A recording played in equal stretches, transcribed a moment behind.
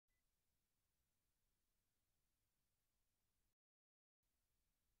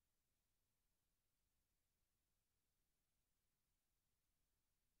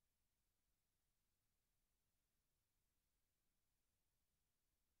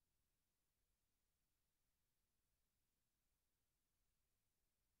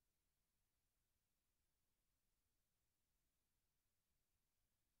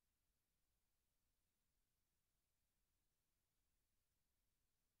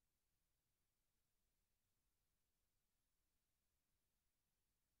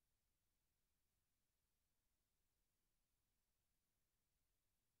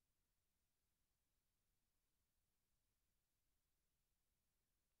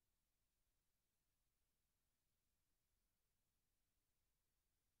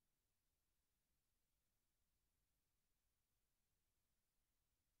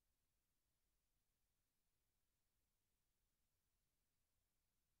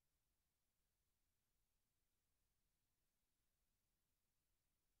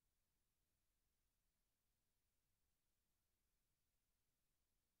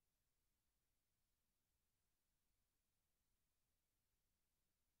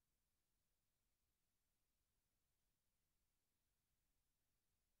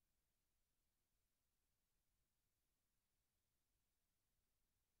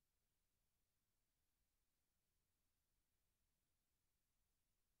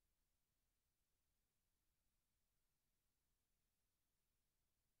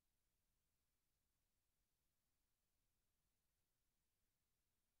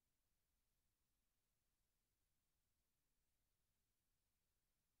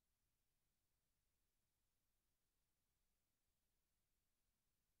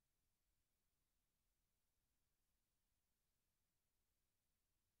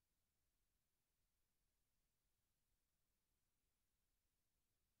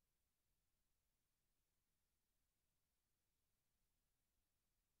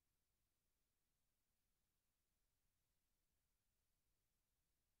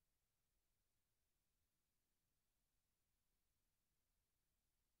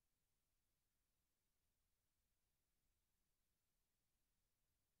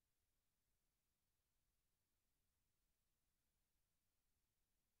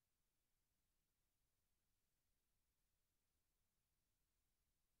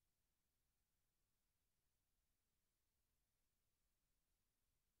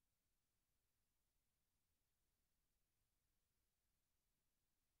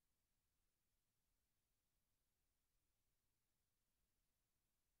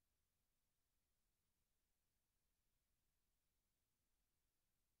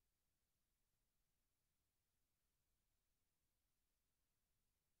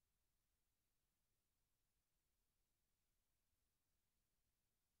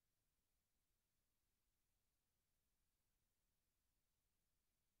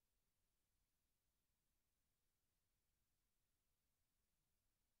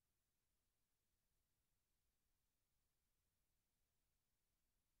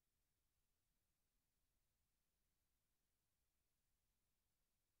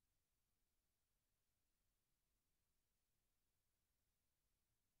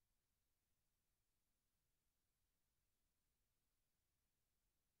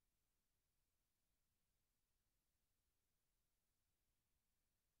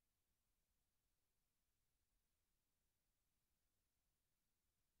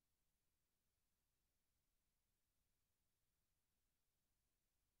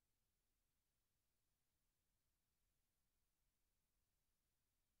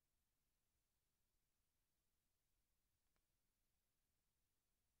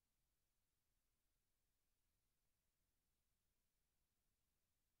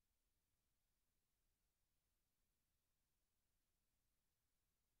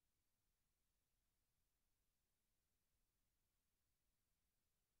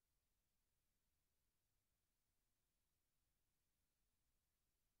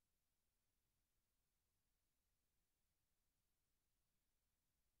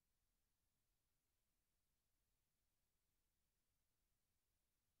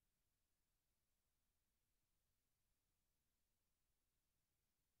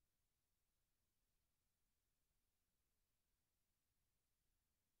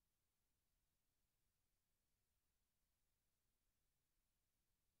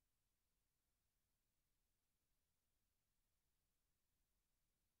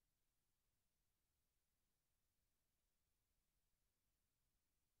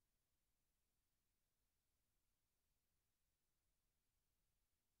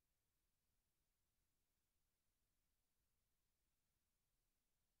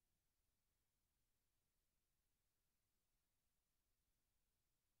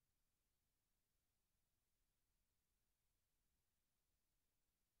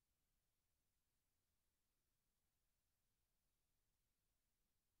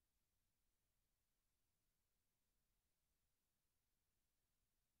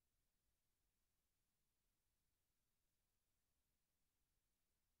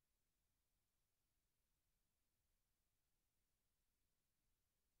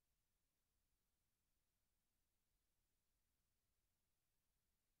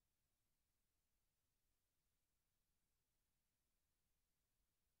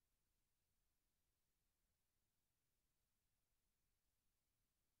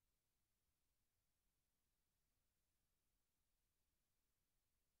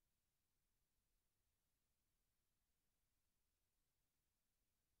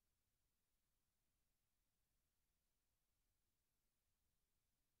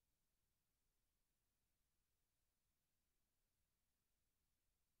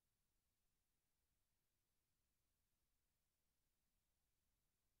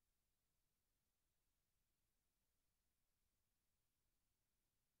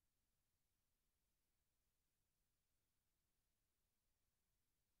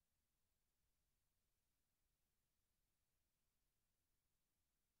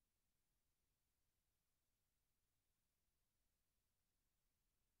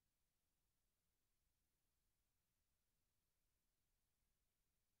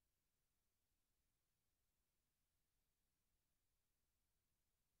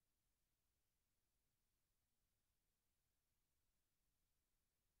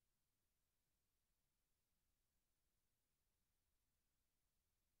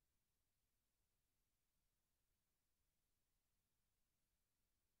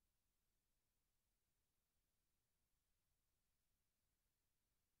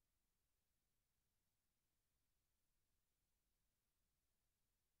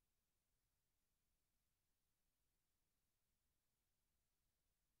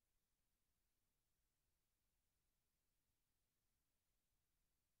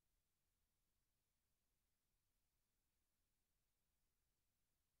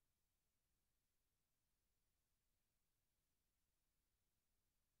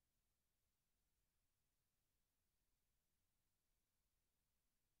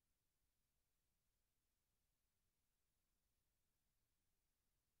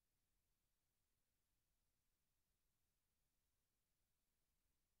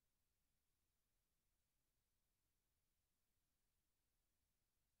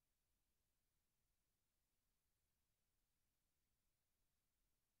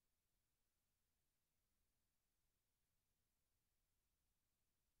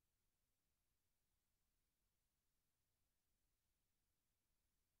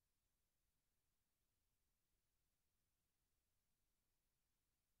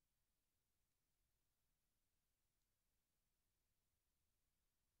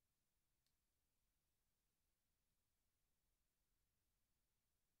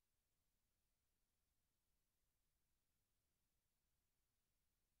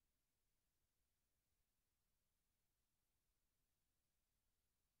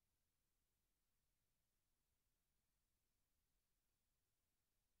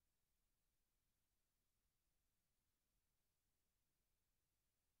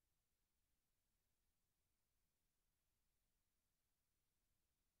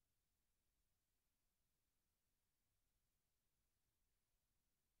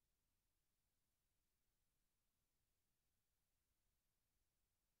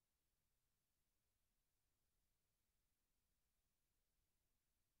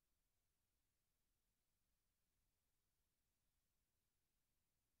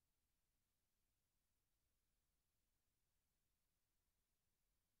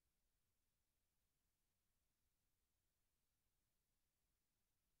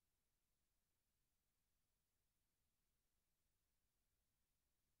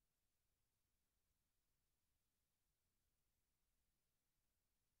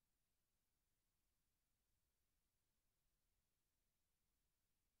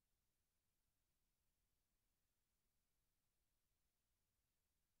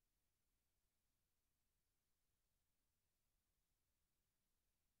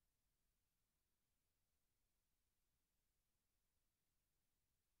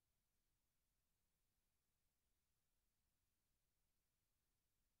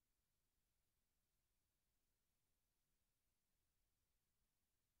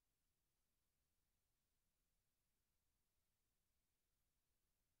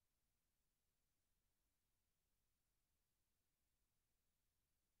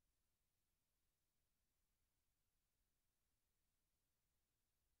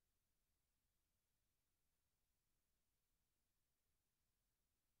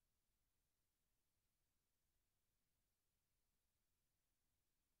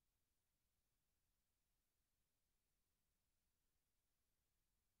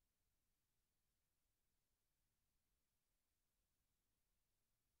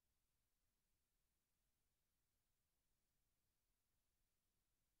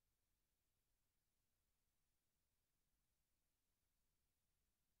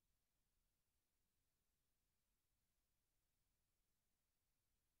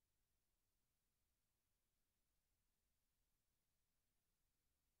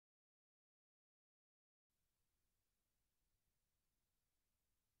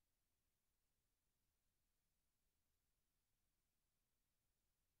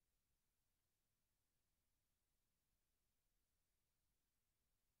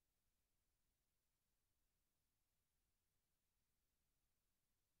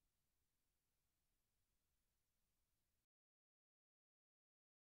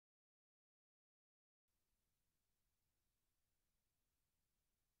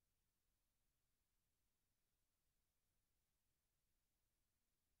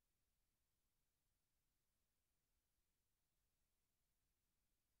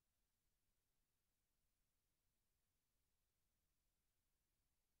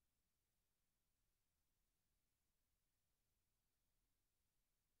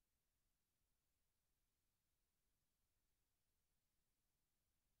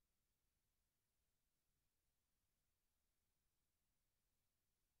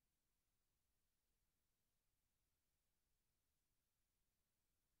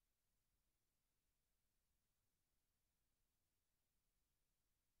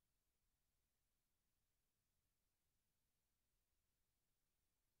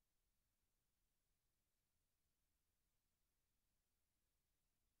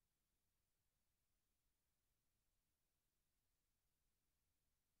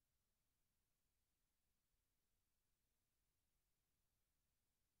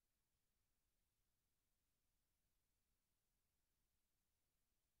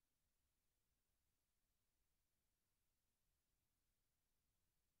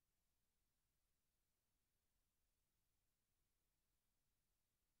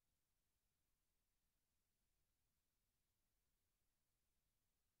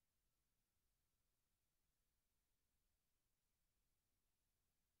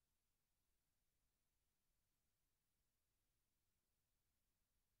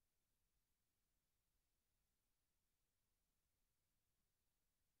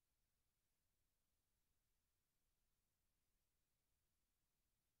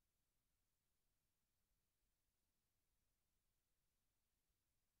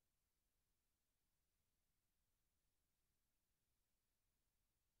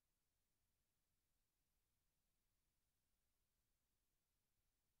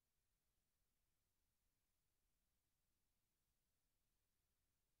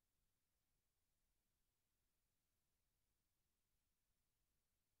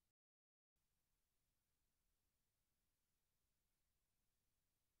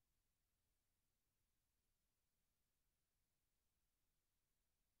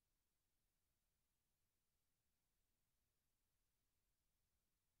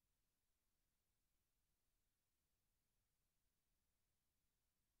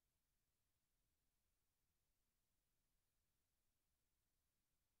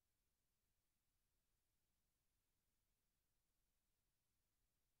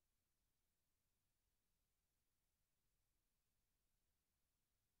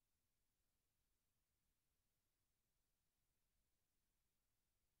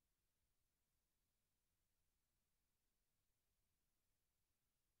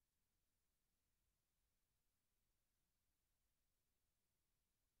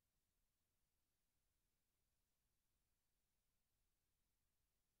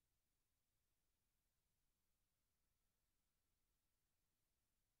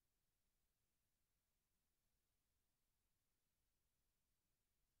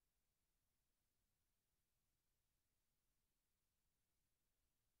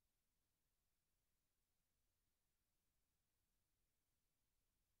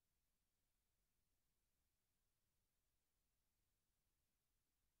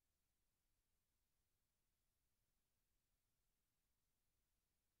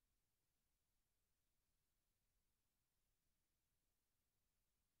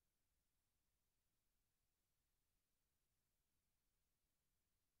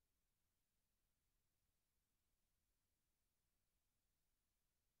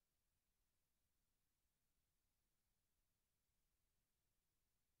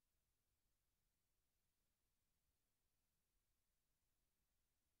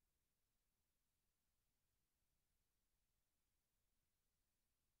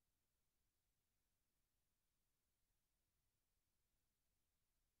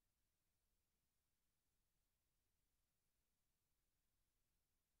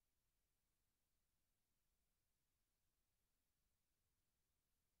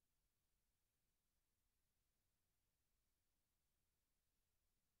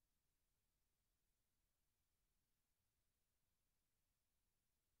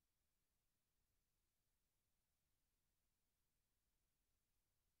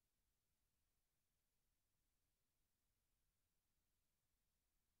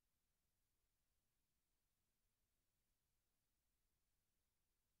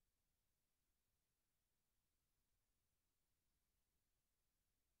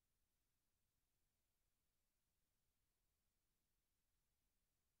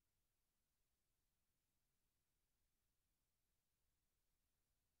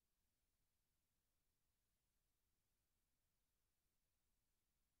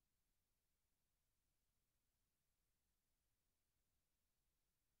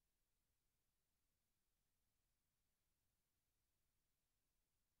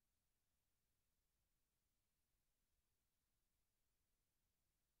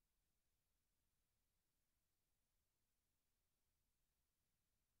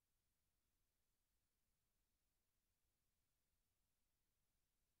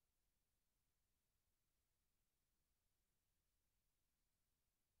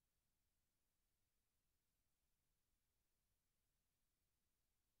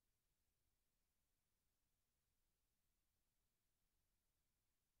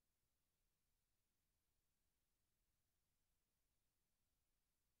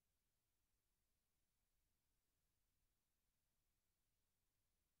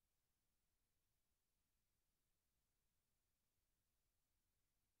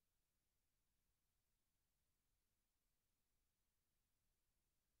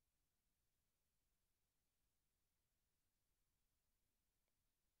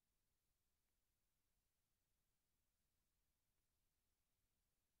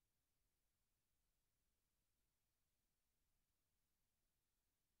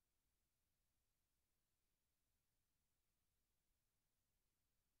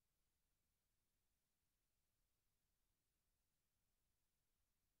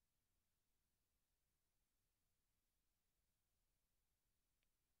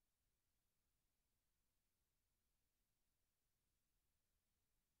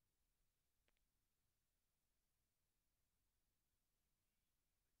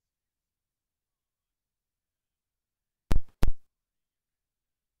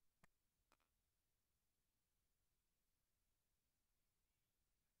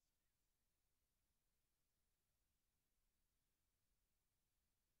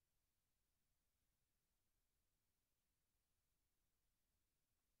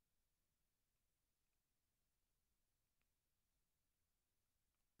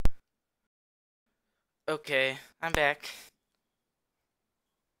Okay, I'm back.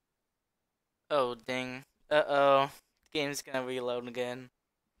 Oh, dang. Uh-oh. The game's gonna reload again.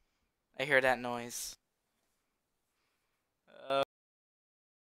 I hear that noise.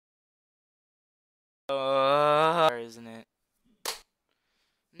 Isn't it?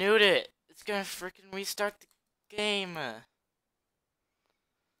 Knew it! It's gonna freaking restart the game.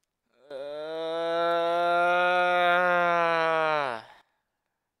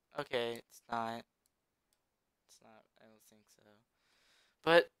 Okay, it's not. It's not. I don't think so.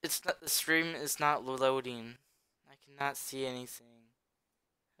 But it's not. The stream is not loading. I cannot see anything.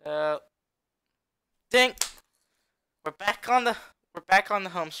 Uh, dang! We're back on the. We're back on the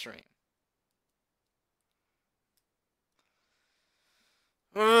home stream.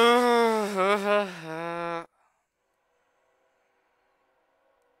 If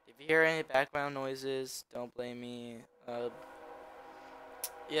you hear any background noises, don't blame me.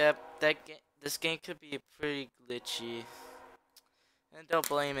 Yep, this game could be pretty glitchy. And don't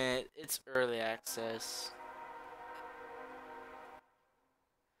blame it, it's early access.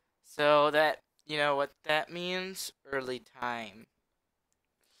 So you know what that means? Early time.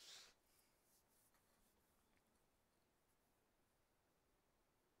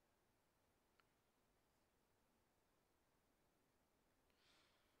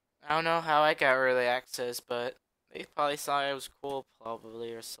 I don't know how I got early access, but they probably thought I was cool,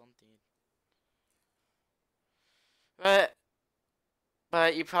 probably, or something.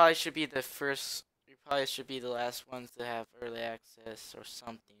 But you probably should be the first. You probably should be the last ones to have early access or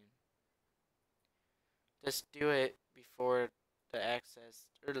something. Just do it before the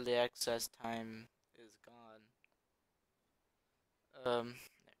early access time is gone. Um,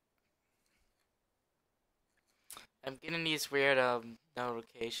 I'm getting these weird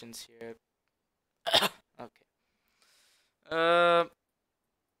notifications here. Okay. Um.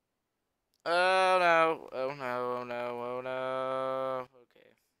 Oh no! Oh no! Oh no! Oh no!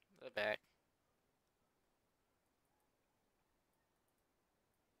 Okay, they're back.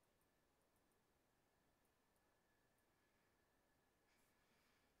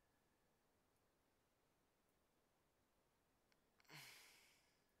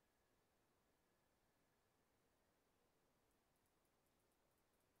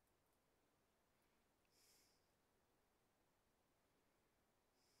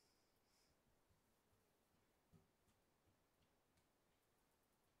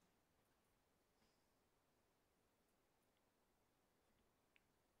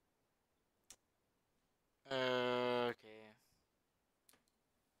 Okay.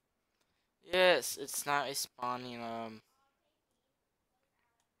 Yes, it's not responding.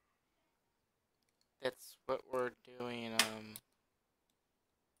 That's what we're doing.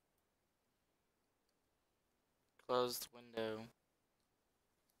 Closed window.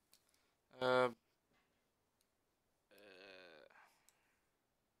 Uh.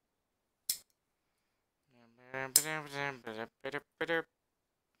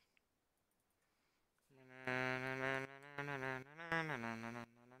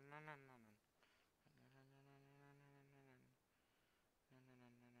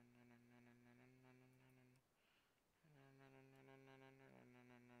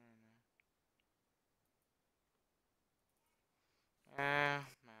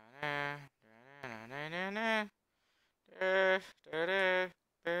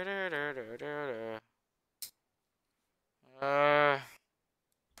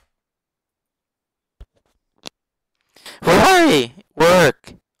 Why?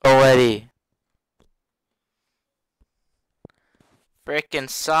 Work already. Frickin'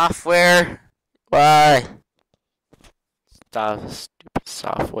 software. Why? Stop stupid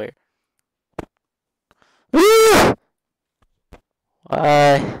software.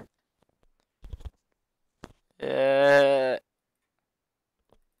 Why?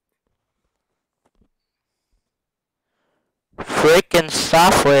 Frickin'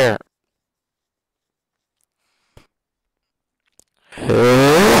 software.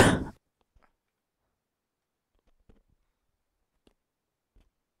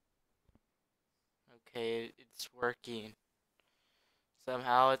 Okay, it's working.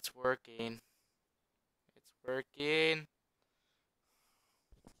 Somehow it's working. It's working.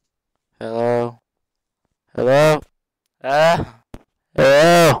 Hello? Hello? Ah?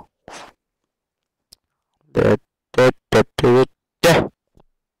 Hello?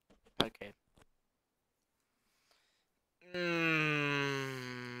 Okay.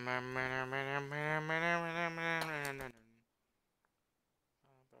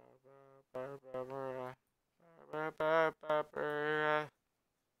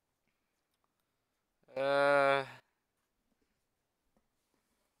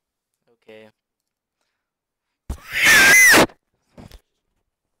 Okay.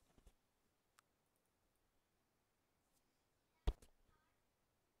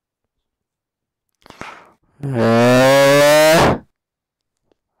 It's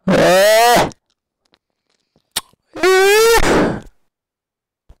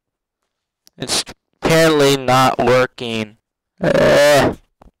apparently not working.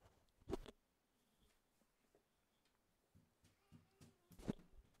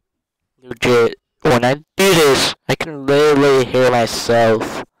 Legit. When I do this, I can literally hear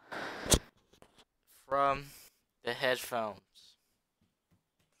myself from the headphones.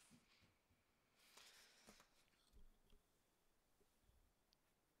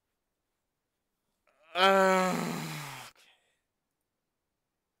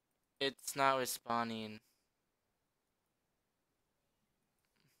 It's not responding.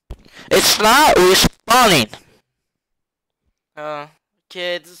 It's not responding.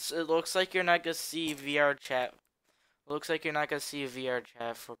 Kids, it looks like you're not gonna see VRchat. Looks like you're not gonna see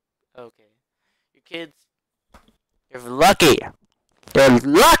VRchat for. Okay. Your kids. You're lucky. You're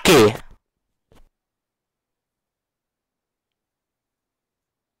lucky.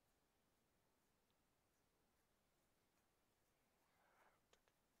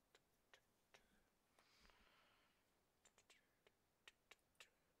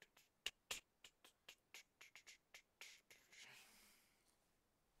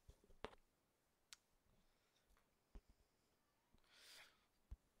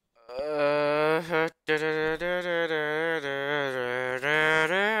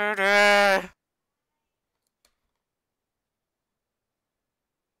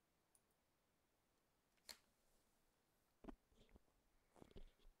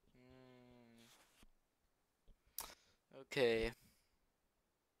 Okay.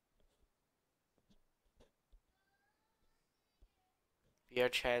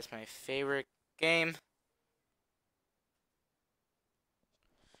 VRchat is my favorite game.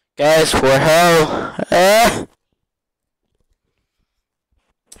 Guys, for hell. Okay.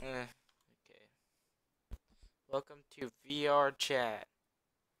 Welcome to VRchat,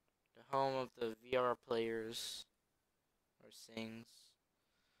 the home of the VR players or sings.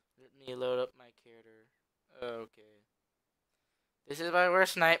 Let me load up my character. Okay. This is my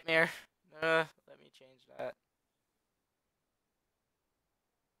worst nightmare. Let me change that.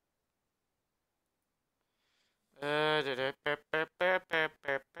 I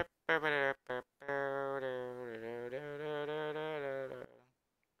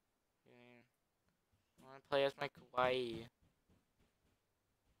want to play as my kawaii.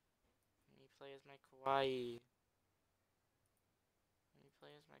 Let me play as my kawaii. Let me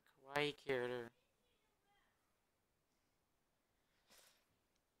play as my kawaii character.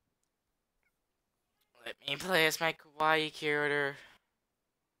 Let me play as my kawaii character.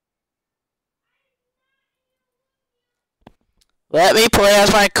 Let me play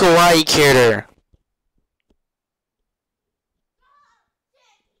as my kawaii character.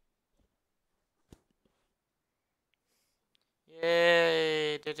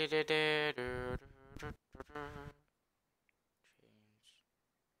 Yay! Change.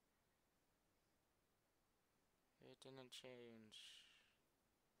 It didn't change.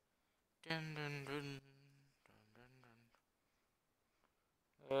 Dun dun dun. Dun dun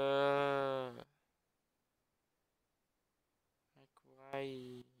dun. My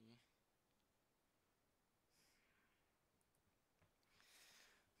kawaii.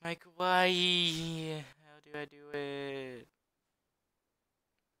 My kawaii. How do I do it?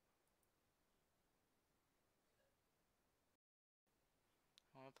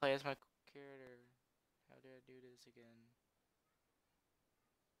 I want to play as my character. How do I do this again?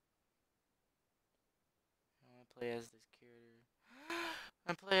 I want to play as this character.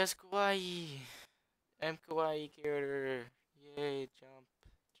 I play as kawaii. I'm kawaii character. Yay, jump.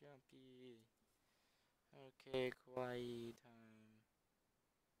 Jumpy. Okay, kawaii time.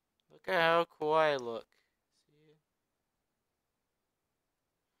 Look at how kawaii look. See?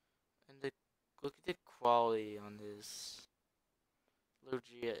 And look at the quality on this.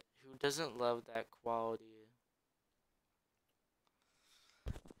 Legit. Who doesn't love that quality?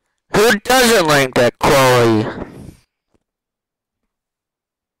 Who doesn't like that quality?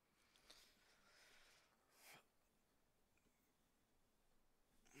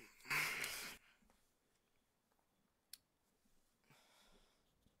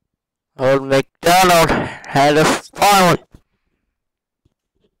 Old MacDonald had a farm.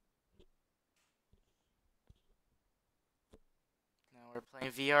 Now we're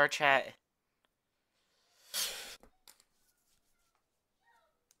playing VRchat.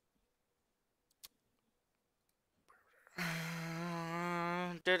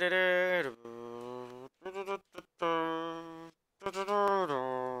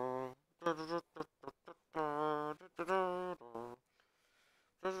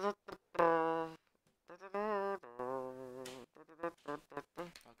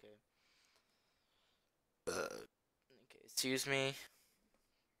 Excuse me.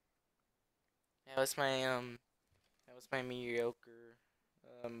 That was my mediocre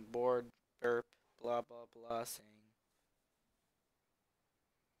bored burp blah blah blah saying.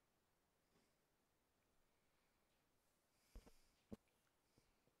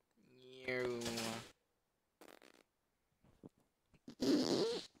 You.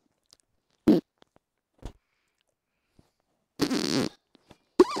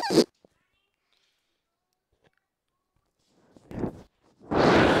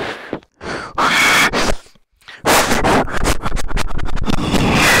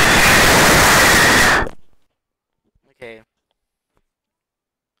 Okay.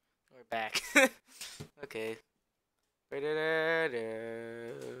 We're back. Okay.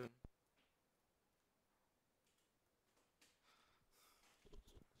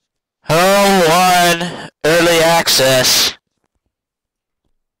 Home 1 Early Access.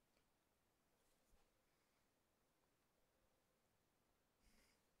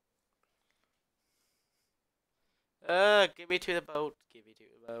 Get me to the boat. Get me to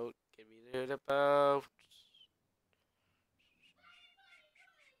the boat. Get me to the boat.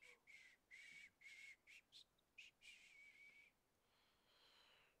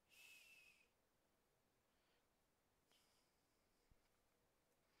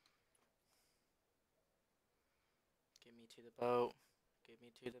 Get me to the boat. Get me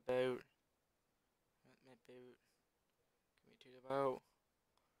to the boat. My boat. Get me to the boat.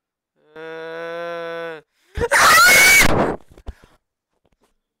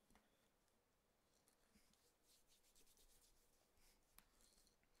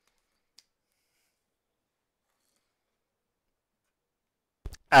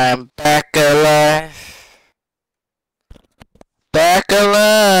 I'm back alive. Back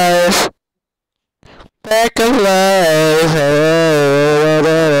alive. Back alive.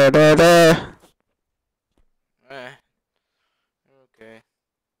 Okay.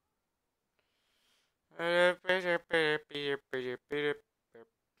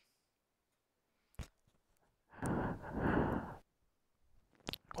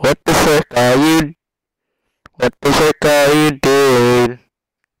 What the frick are you? What the frick are you doing?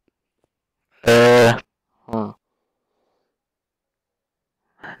 Huh.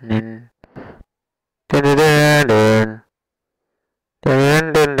 Dun, dun, dun, dun,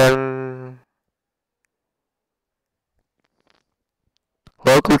 dun, dun, dun.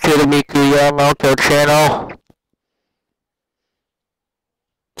 Welcome to the Miku Yamamoto channel.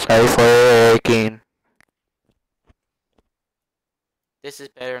 Sorry for waking. This is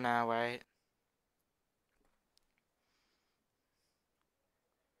better now, right?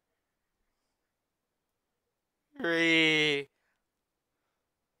 Hurry.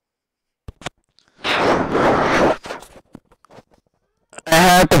 I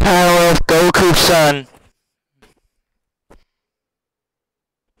have the power of Goku-san.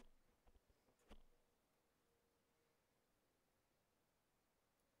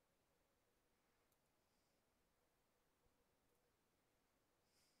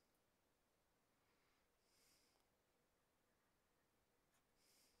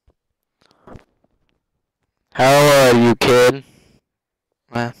 How are you, kid?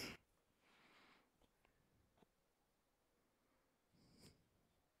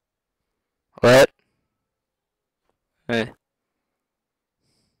 What? Hey.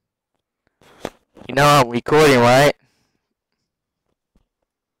 You know I'm recording, right?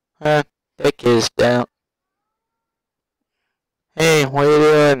 Take his down. Hey, what are you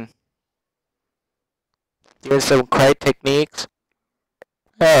doing? Doing some cry techniques?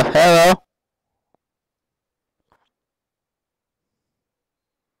 Oh, hello.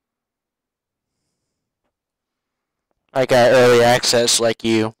 I got early access like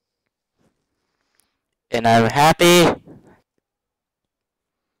you. And I'm happy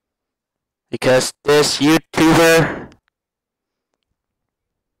because this YouTuber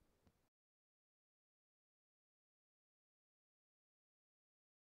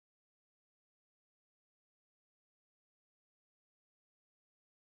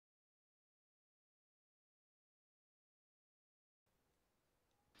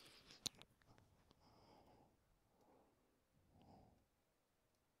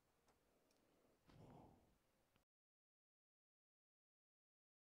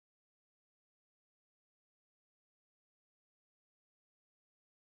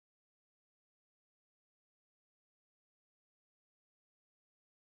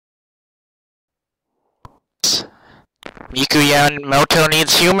Miku Yamamoto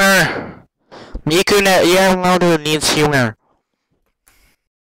needs humor. Miku Yamamoto needs humor.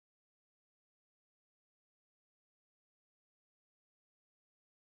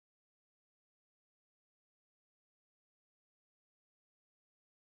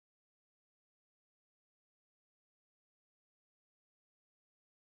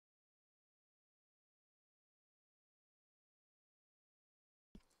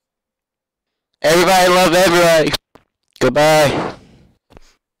 Everybody love everybody. Goodbye.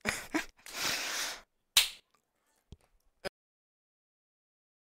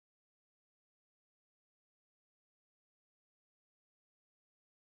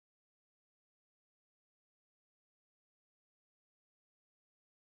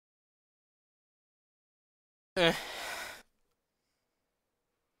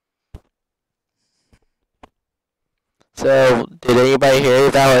 So, did anybody hear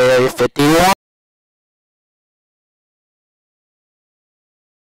about Area 51?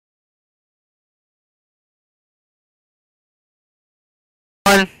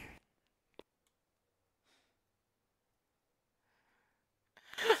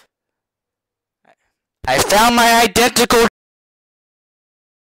 I found my identical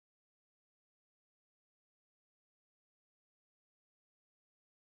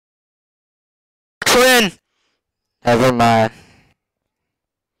twin. Never mind.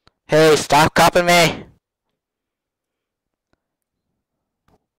 Hey, stop copying me.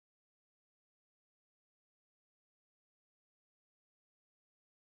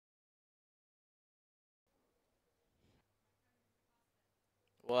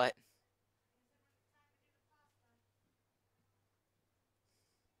 What?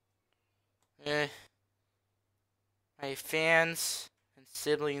 Eh, my fans and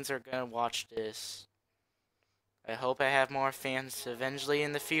siblings are gonna watch this. I hope I have more fans eventually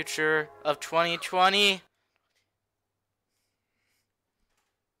in the future of 2020.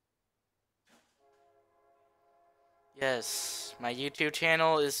 Yes, my YouTube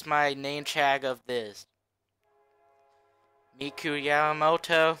channel is my name tag of this. Miku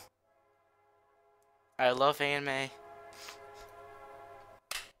Yamamoto. I love anime.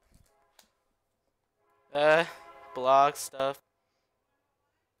 Blog stuff.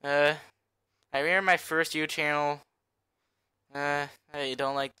 I remember my first YouTube channel. I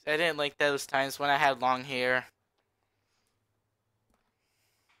didn't like those times when I had long hair.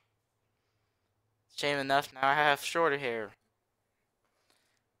 Shame enough, now I have shorter hair.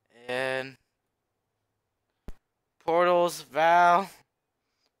 And Portals, Val,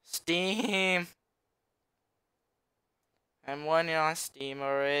 Steam. I'm running on Steam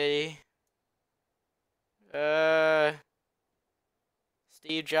already.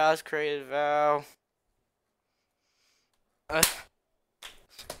 Steve Jobs created Val. Uh,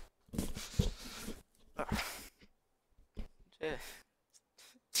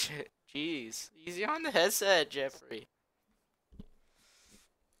 Jeez, easy on the headset, Jeffrey.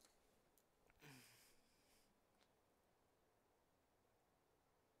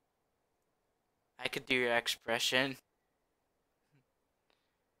 I could do your expression.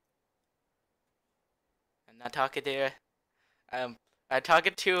 I'm not talking to I'm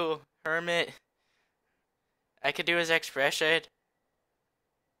talking to Hermit. I could do his expression.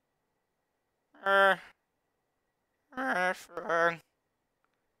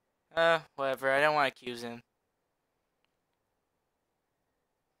 Whatever. I don't want to accuse him.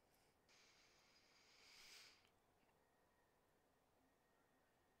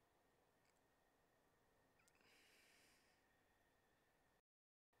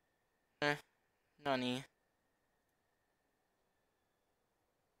 Nani.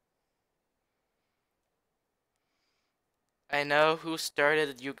 I know who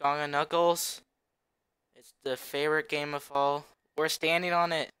started Uganga Knuckles. It's the favorite game of all. We're standing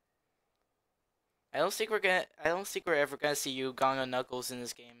on it. I don't think we're ever gonna see Uganga Knuckles in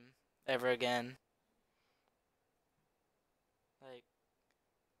this game ever again. Like,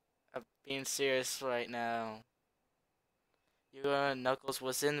 I'm being serious right now. Uganga Knuckles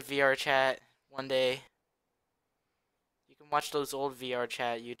was in VRchat one day. You can watch those old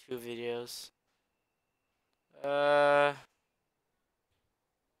VRchat YouTube videos.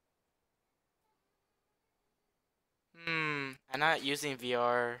 I'm not using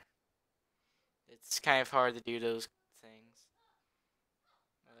VR. It's kind of hard to do those things.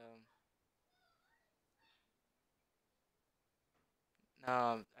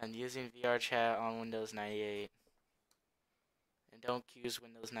 No, I'm using VRchat on Windows 98. And don't use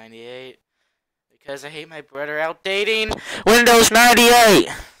Windows 98 because I hate my brother outdating Windows 98.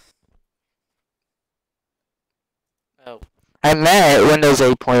 Oh, I meant Windows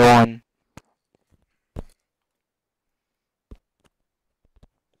 8.1.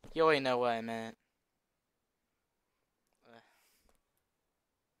 you already know what I meant.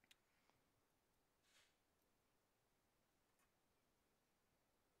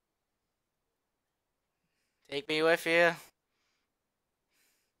 Take me with you. You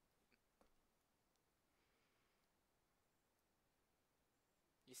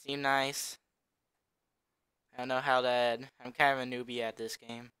seem nice. I don't know how to add. I'm kind of a newbie at this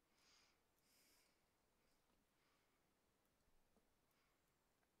game.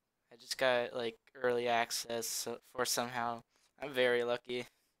 just got like early access for somehow. I'm very lucky.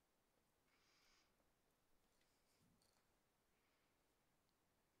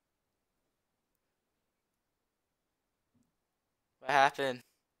 What happened?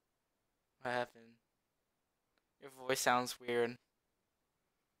 What happened? Your voice sounds weird. It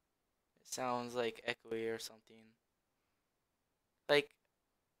sounds like echoey or something. Like,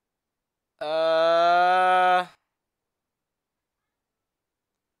 uh,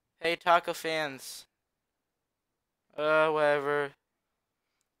 hey taco fans. Whatever.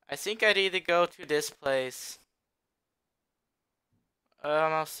 I think I need to go to this place.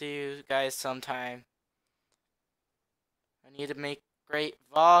 I'll see you guys sometime. I need to make great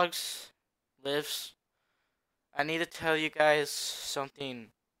vlogs, lives. I need to tell you guys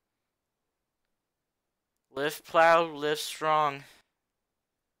something. Live proud, live strong.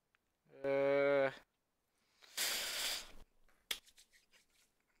 Uh.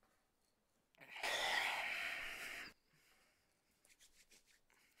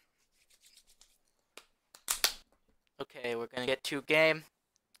 Okay, we're gonna get to a game.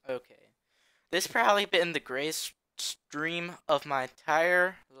 Okay. This probably been the greatest stream of my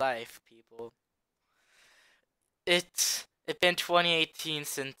entire life, people. It's been 2018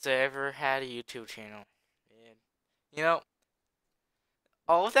 since I ever had a YouTube channel. And, you know,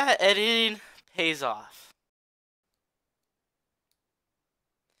 all of that editing pays off.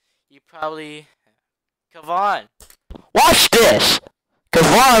 You probably... KEVON! Watch this!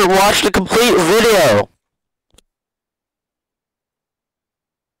 KEVON watched the complete video!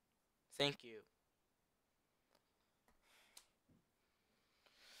 Thank you.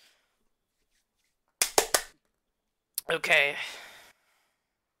 Okay.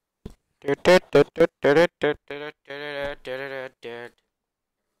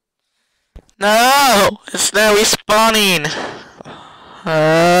 No! It's not respawning!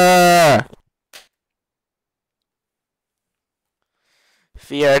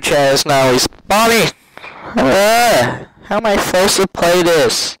 VRchat is now respawning! How am I supposed to play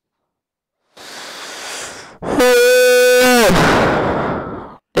this?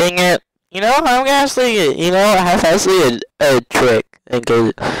 Dang it. You know, I'm actually, I have actually a trick.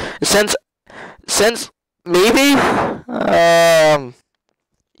 Okay, since maybe,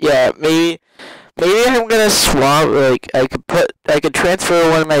 yeah, maybe I'm gonna swap, like, I could transfer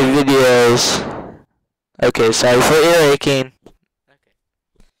one of my videos. Okay, sorry for earaking. Okay.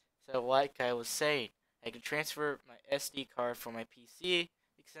 So like I was saying, I can transfer my SD card from my PC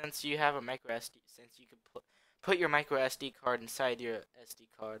since you have a micro SD. Since you can put your micro SD card inside your SD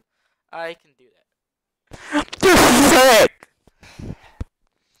card, I can do that. Frick!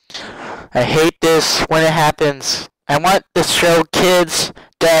 I hate this when it happens. I want to show kids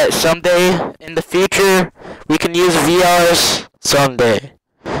that someday in the future we can use VRs someday.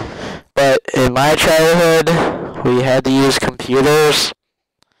 But in my childhood, we had to use computers,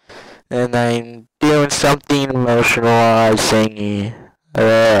 and I'm doing something emotional while I'm singing.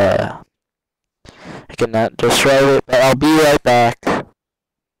 I cannot describe it, but I'll be right back.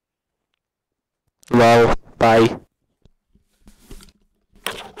 Well, bye.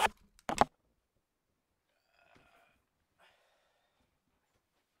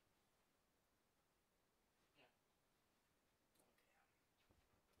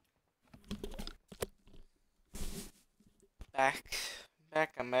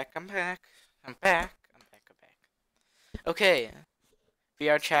 I'm back. Okay,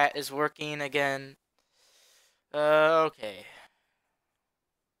 VRchat is working again. Okay.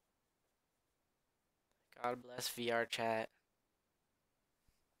 God bless VRchat.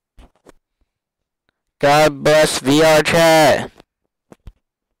 God bless VRchat.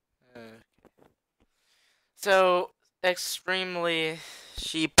 So, extremely...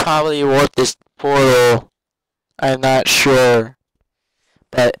 She probably wrote this portal. I'm not sure.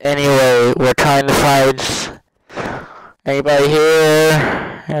 But anyway, we're trying to find anybody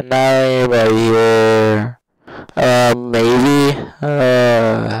here, and not anybody here. Maybe.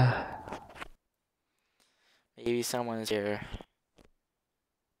 Maybe someone is here.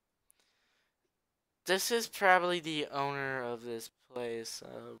 This is probably the owner of this place,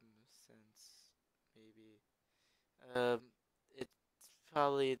 since maybe, it's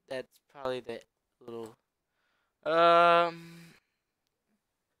probably, that's probably the little, okay.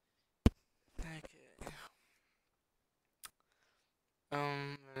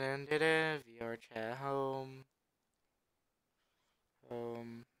 VRchat home.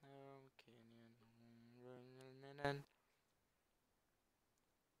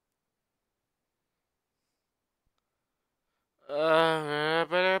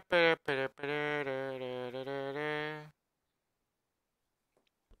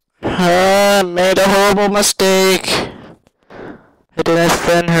 I made a horrible mistake. I didn't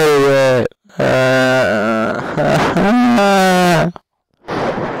send her yet.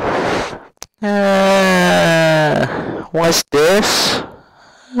 What's this?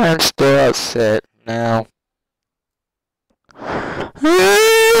 I'm still upset now.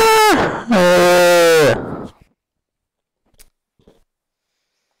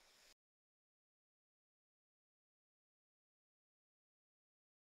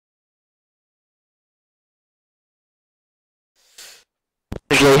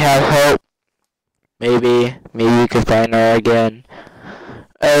 Usually have hope. Maybe you can find her again.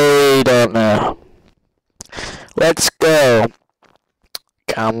 I don't know. Let's go.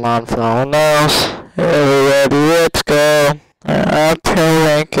 Come on, phonos. Everybody, let's go. I'm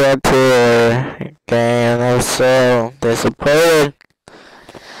trying to get to her. Okay, I'm so disappointed.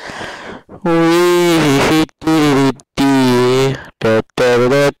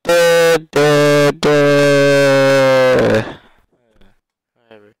 Whatever. Red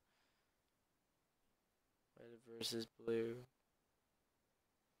versus blue.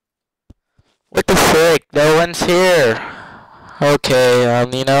 What the frick? No one's here. Okay,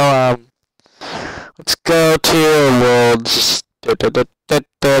 let's go to worlds.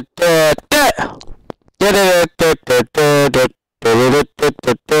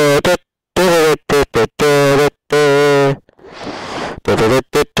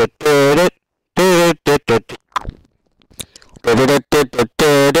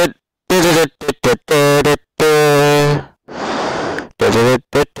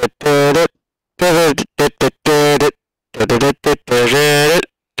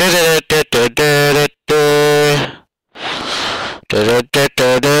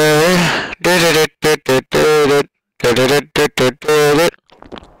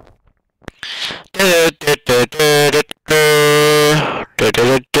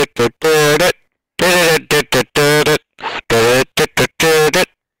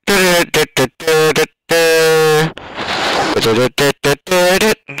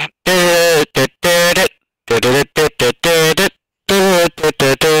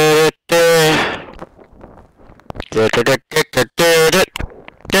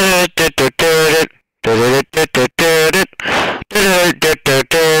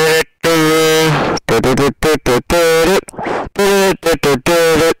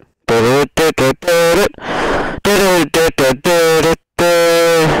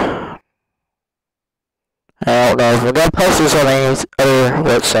 I don't know if we're gonna post this on any other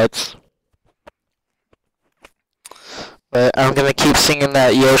websites. But I'm gonna keep singing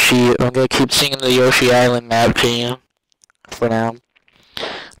that Yoshi. I'm gonna keep singing the Yoshi Island map to you for now.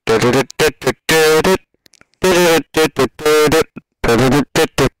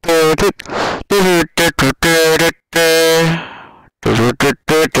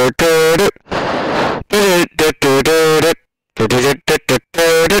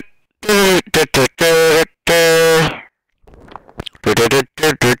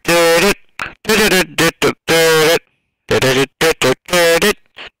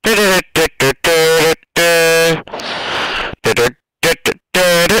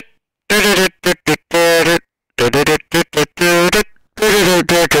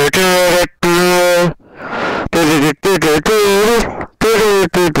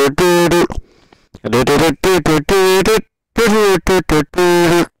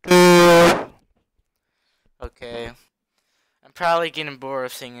 Okay. I'm probably getting bored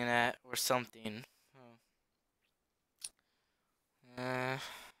of singing that or something.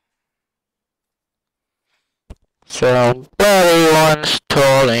 Somebody once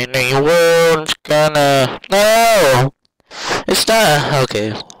told me the world's gonna... No! It's not...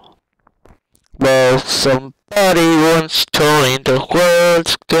 Okay. Well, somebody once told me the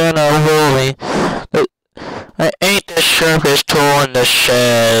world's gonna hold me. I ain't the sharpest tool in the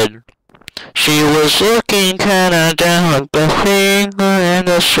shed. She was looking kinda down at the finger and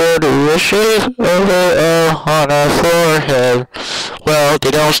the sort of the shape of her L on her forehead. Well,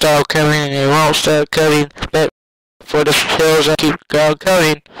 they don't stop coming, they won't stop coming, but for the hills I keep on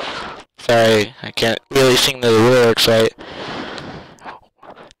coming. Sorry, I can't really sing the lyrics right.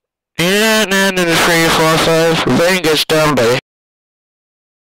 Yeah, and then 3, 4, 5, then gets done by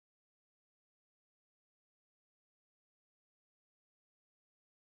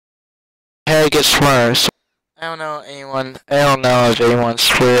head gets worse. I don't know if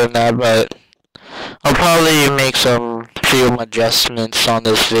anyone's hearing that, but I'll probably make some few adjustments on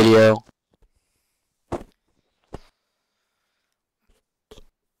this video.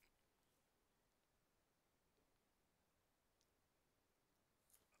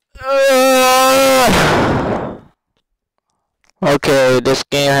 Okay, this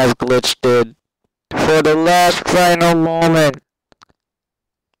game has glitched, dude. For the last final moment.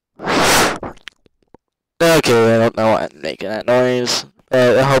 Okay, I don't know why I'm making that noise.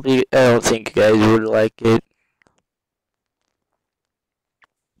 I don't think you guys would like it.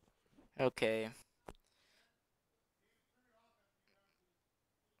 Okay.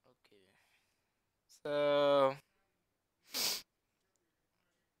 Okay. So.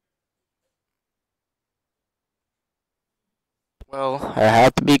 Well, I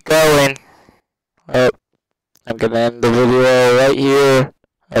have to be going. I'm gonna end the video right here.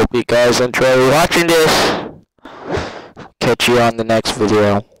 Hope you guys enjoy watching this. Catch you on the next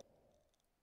video.